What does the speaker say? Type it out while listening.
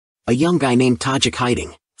a young guy named Tajik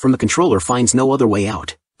hiding from the controller finds no other way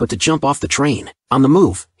out but to jump off the train. On the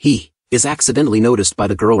move, he is accidentally noticed by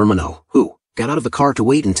the girl Ermino, who got out of the car to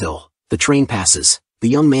wait until the train passes. The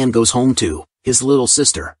young man goes home to his little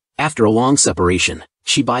sister. After a long separation,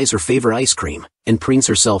 she buys her favorite ice cream and preens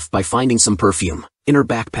herself by finding some perfume in her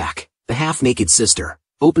backpack. The half-naked sister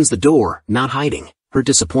opens the door, not hiding her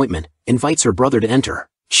disappointment, invites her brother to enter.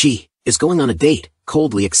 She is going on a date,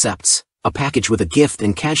 coldly accepts a package with a gift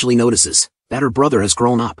and casually notices that her brother has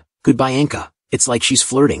grown up. Goodbye, Anka. It's like she's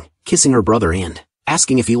flirting, kissing her brother and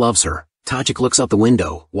asking if he loves her. Tajik looks out the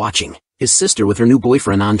window, watching his sister with her new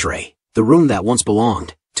boyfriend Andre. The room that once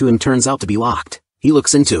belonged to him turns out to be locked. He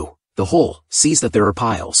looks into the hole, sees that there are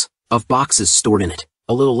piles of boxes stored in it.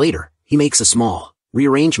 A little later, he makes a small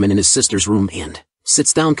rearrangement in his sister's room and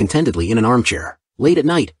sits down contentedly in an armchair. Late at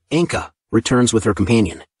night, Anka returns with her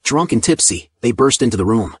companion. Drunk and tipsy, they burst into the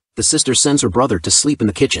room. The sister sends her brother to sleep in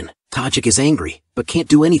the kitchen. Tajik is angry, but can't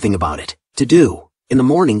do anything about it. In the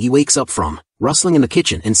morning he wakes up from rustling in the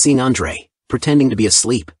kitchen and seeing Andre pretending to be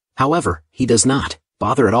asleep. However, he does not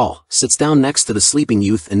bother at all, sits down next to the sleeping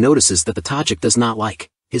youth and notices that the Tajik does not like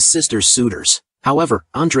his sister's suitors. However,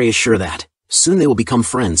 Andre is sure that soon they will become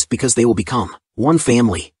friends because they will become one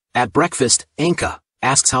family. At breakfast, Anka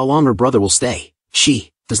asks how long her brother will stay.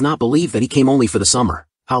 She does not believe that he came only for the summer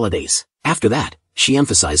holidays. After that, she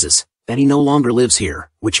emphasizes that he no longer lives here,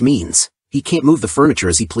 which means he can't move the furniture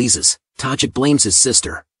as he pleases. Tajik blames his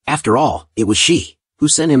sister. After all, it was she who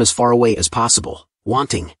sent him as far away as possible.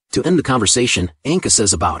 Wanting to end the conversation, Anka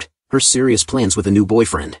says about her serious plans with a new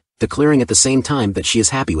boyfriend, declaring at the same time that she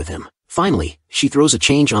is happy with him. Finally, she throws a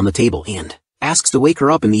change on the table and asks to wake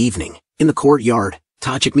her up in the evening. In the courtyard,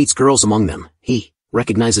 Tajik meets girls among them. He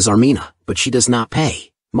recognizes Armina, but she does not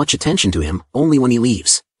pay much attention to him, only when he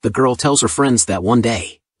leaves. The girl tells her friends that one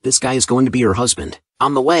day, this guy is going to be her husband.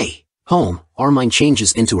 On the way home, Armine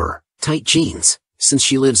changes into her tight jeans. Since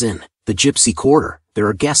she lives in the gypsy quarter, there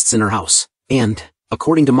are guests in her house, and,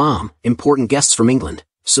 according to Mom, important guests from England,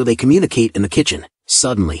 so they communicate in the kitchen.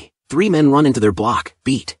 Suddenly, 3 men run into their block,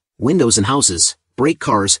 beat windows in houses, break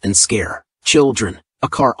cars and scare children. A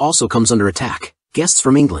car also comes under attack. Guests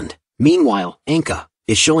from England. Meanwhile, Anka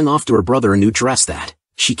is showing off to her brother a new dress that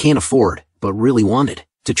she can't afford, but really wanted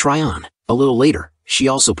to try on. A little later, she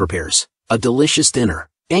also prepares a delicious dinner.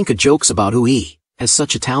 Anka jokes about who he has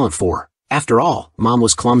such a talent for. After all, Mom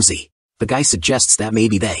was clumsy. The guy suggests that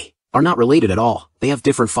maybe they are not related at all. They have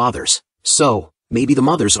different fathers. So, maybe the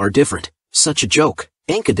mothers are different. Such a joke.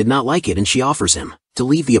 Anka did not like it and she offers him to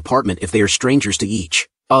leave the apartment if they are strangers to each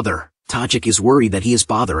other. Tajik is worried that he is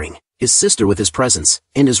bothering his sister with his presence,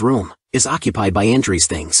 and his room is occupied by Andre's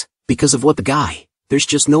things. Because of what the guy, there's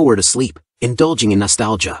just nowhere to sleep. Indulging in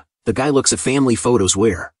nostalgia, the guy looks at family photos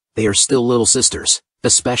where they are still little sisters.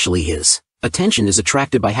 Especially his attention is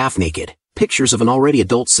attracted by half-naked pictures of an already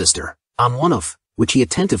adult sister, on one of which he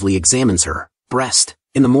attentively examines her breast.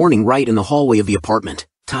 In the morning, right in the hallway of the apartment,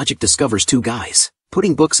 Tajik discovers 2 guys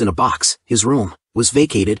putting books in a box. His room was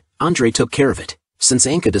vacated. Andre took care of it. Since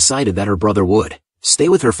Anka decided that her brother would stay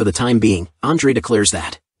with her for the time being, Andre declares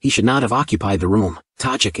that he should not have occupied the room.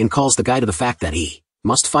 Tajik and calls the guy to the fact that he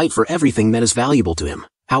must fight for everything that is valuable to him.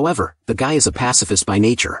 However, the guy is a pacifist by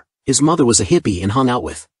nature. His mother was a hippie and hung out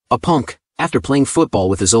with a punk. After playing football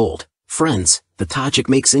with his old friends, the Tajik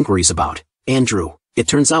makes inquiries about Andrew. It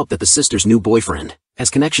turns out that the sister's new boyfriend has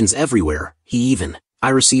connections everywhere. I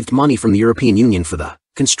received money from the European Union for the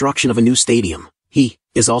construction of a new stadium. He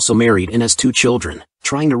is also married and has 2 children.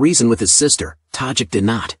 Trying to reason with his sister, Tajik did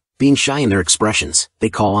not. Being shy in their expressions, they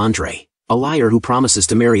call Andre a liar who promises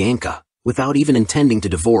to marry Anka without even intending to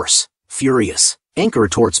divorce. Furious, Anka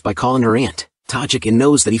retorts by calling her aunt. Tajik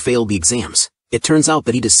knows that he failed the exams. It turns out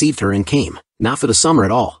that he deceived her and came, not for the summer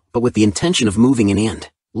at all, but with the intention of moving in and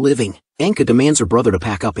living. Anka demands her brother to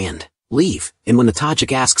pack up and leave, and when the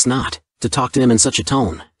Tajik asks not to talk to him in such a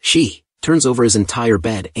tone, she turns over his entire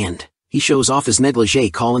bed and he shows off his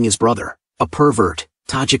negligee, calling his brother a pervert.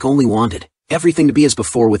 Tajik only wanted everything to be as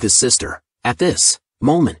before with his sister. At this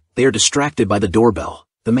moment, they are distracted by the doorbell.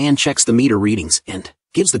 The man checks the meter readings and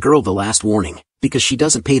gives the girl the last warning, because she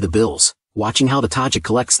doesn't pay the bills. Watching how the Tajik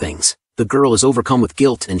collects things, the girl is overcome with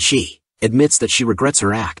guilt and she admits that she regrets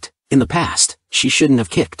her act. In the past, she shouldn't have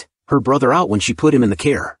kicked her brother out when she put him in the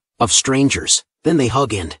care of strangers. Then they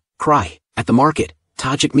hug and cry. At the market,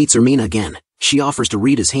 Tajik meets Ermina again. She offers to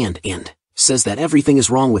read his hand and says that everything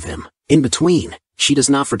is wrong with him. In between, she does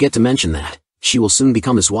not forget to mention that she will soon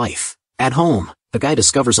become his wife. At home, the guy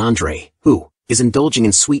discovers Andre, who is indulging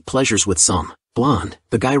in sweet pleasures with some blonde.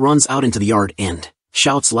 The guy runs out into the yard and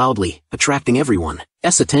shouts loudly, attracting everyone's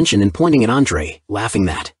attention and pointing at Andre, laughing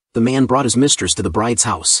that the man brought his mistress to the bride's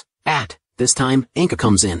house. At this time, Anka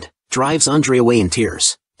comes in, drives Andre away in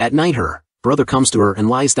tears. At night her brother comes to her and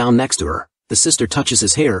lies down next to her. The sister touches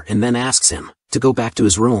his hair and then asks him to go back to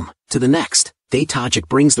his room. To the next day Tajik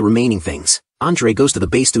brings the remaining things. Andre goes to the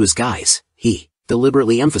base to his guys. He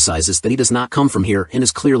deliberately emphasizes that he does not come from here and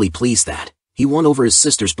is clearly pleased that he won over his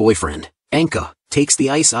sister's boyfriend. Anka takes the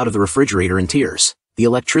ice out of the refrigerator in tears. The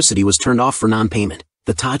electricity was turned off for non-payment.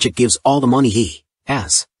 The Tajik gives all the money he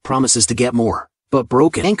has, promises to get more, but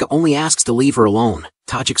broken. Anka only asks to leave her alone.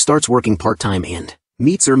 Tajik starts working part-time and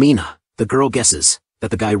meets Ermina. The girl guesses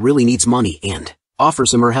that the guy really needs money and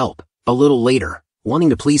offers him her help. A little later, wanting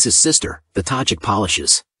to please his sister, the Tajik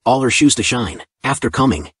polishes all her shoes to shine. After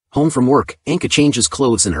coming home from work, Anka changes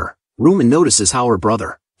clothes in her room and notices how her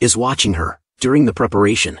brother is watching her. During the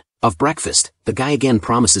preparation of breakfast, the guy again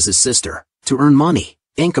promises his sister to earn money.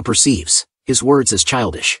 Anka perceives his words as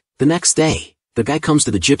childish. The next day, the guy comes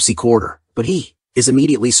to the gypsy quarter, but he is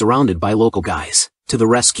immediately surrounded by local guys. To the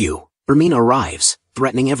rescue, Ermina arrives,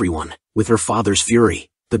 threatening everyone with her father's fury.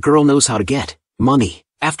 The girl knows how to get money.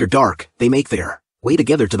 After dark, they make their way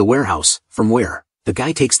together to the warehouse, from where the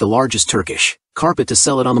guy takes the largest Turkish carpet to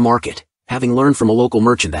sell it on the market. Having learned from a local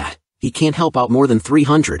merchant that he can't help out more than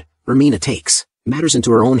 300, Ermina takes matters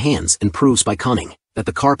into her own hands and proves by cunning that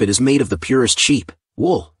the carpet is made of the purest sheep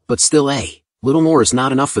wool, but still a little more is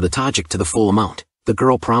not enough for the Tajik to the full amount. The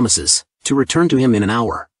girl promises to return to him in an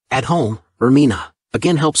hour. At home, Ermina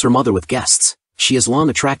again helps her mother with guests. She has long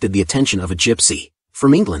attracted the attention of a gypsy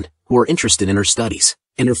from England who are interested in her studies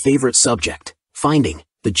and her favorite subject, finding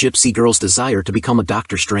the gypsy girl's desire to become a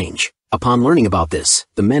Doctor Strange. Upon learning about this,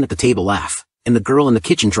 the men at the table laugh, and the girl in the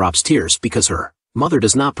kitchen drops tears because her mother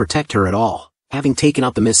does not protect her at all. Having taken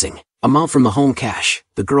out the missing amount from the home cash,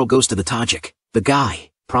 the girl goes to the Tajik. The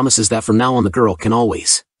guy promises that from now on the girl can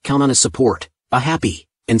always count on his support. A happy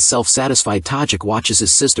and self-satisfied Tajik watches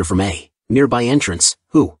his sister from a nearby entrance,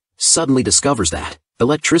 who suddenly discovers that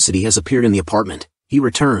electricity has appeared in the apartment. He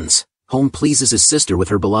returns home, pleases his sister with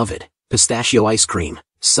her beloved pistachio ice cream.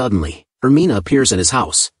 Suddenly, Ermina appears at his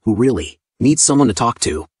house, who really needs someone to talk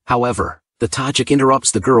to. However, the Tajik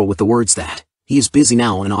interrupts the girl with the words that he is busy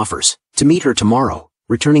now and offers to meet her tomorrow.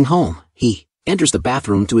 Returning home, he enters the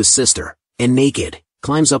bathroom to his sister, and naked,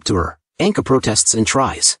 climbs up to her. Anka protests and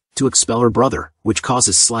tries to expel her brother, which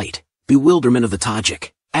causes slight bewilderment of the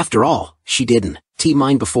Tajik. After all, she didn't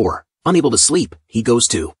mind before. Unable to sleep, he goes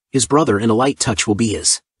to his brother and a light touch will be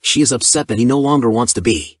his. She is upset that he no longer wants to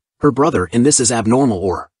be her brother and this is abnormal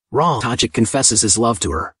or wrong. Tajik confesses his love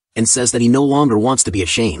to her, and says that he no longer wants to be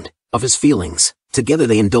ashamed of his feelings. Together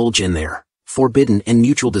they indulge in their forbidden and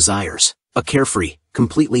mutual desires. A carefree,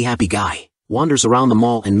 completely happy guy wanders around the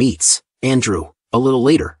mall and meets Andrew. A little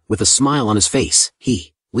later, with a smile on his face,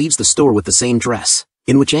 he leaves the store with the same dress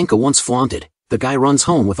in which Anka once flaunted. The guy runs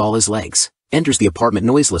home with all his legs, enters the apartment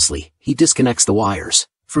noiselessly. He disconnects the wires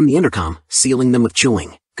from the intercom, sealing them with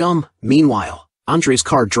chewing gum. Meanwhile, Andre's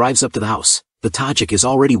car drives up to the house. The Tajik is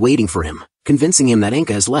already waiting for him, convincing him that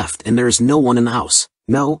Anka has left and there is no one in the house.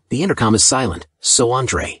 No, the intercom is silent, so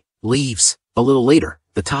Andre leaves. A little later,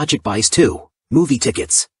 the Tajik buys 2 movie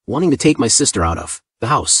tickets, wanting to take my sister out of the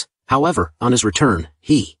house. However, on his return,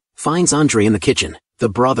 he finds Andre in the kitchen. The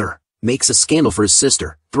brother makes a scandal for his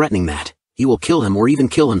sister, threatening that he will kill him or even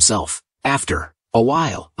kill himself. After a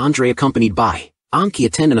while, Andre accompanied by Anki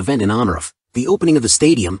attend an event in honor of the opening of the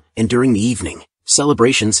stadium, and during the evening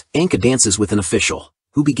celebrations, Anka dances with an official,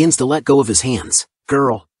 who begins to let go of his hands.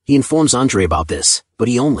 Girl, he informs Andre about this, but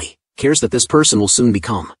he only cares that this person will soon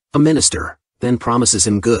become a minister, then promises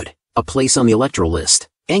him a place on the electoral list.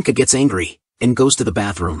 Anka gets angry and goes to the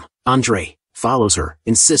bathroom. Andre follows her,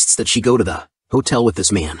 insists that she go to the hotel with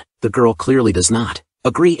this man. The girl clearly does not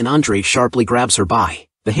agree and Andre sharply grabs her by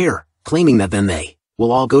the hair, claiming that then they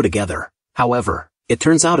will all go together. However, it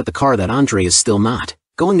turns out at the car that Andre is still not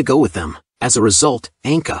going to go with them. As a result,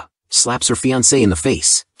 Anka slaps her fiancé in the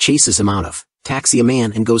face, chases him out of taxi a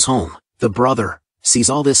man and goes home. The brother sees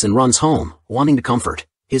all this and runs home, wanting to comfort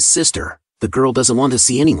his sister. The girl doesn't want to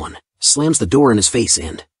see anyone, slams the door in his face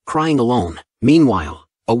and crying alone. Meanwhile,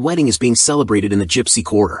 a wedding is being celebrated in the gypsy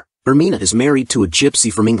quarter. Ermina is married to a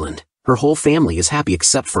gypsy from England. Her whole family is happy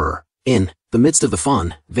except for her. In the midst of the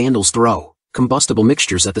fun, vandals throw combustible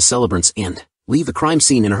mixtures at the celebrants and leave the crime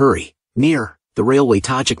scene in a hurry. Near the railway,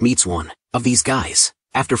 Tajik meets one of these guys.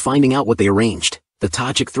 After finding out what they arranged, the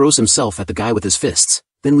Tajik throws himself at the guy with his fists.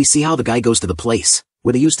 Then we see how the guy goes to the place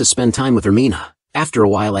where they used to spend time with Ermina. After a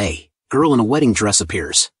while, a girl in a wedding dress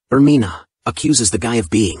appears. Ermina accuses the guy of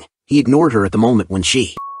being he ignored her at the moment when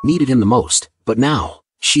she needed him the most, but now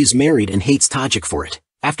she is married and hates Tajik for it.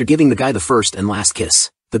 After giving the guy the first and last kiss,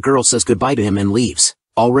 The girl says goodbye to him and leaves.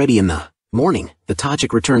 Already in the morning, the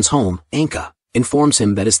Tajik returns home. Anka informs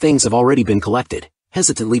him that his things have already been collected,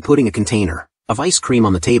 hesitantly putting a container of ice cream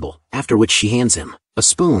on the table, after which she hands him a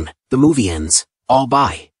spoon. The movie ends. All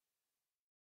bye.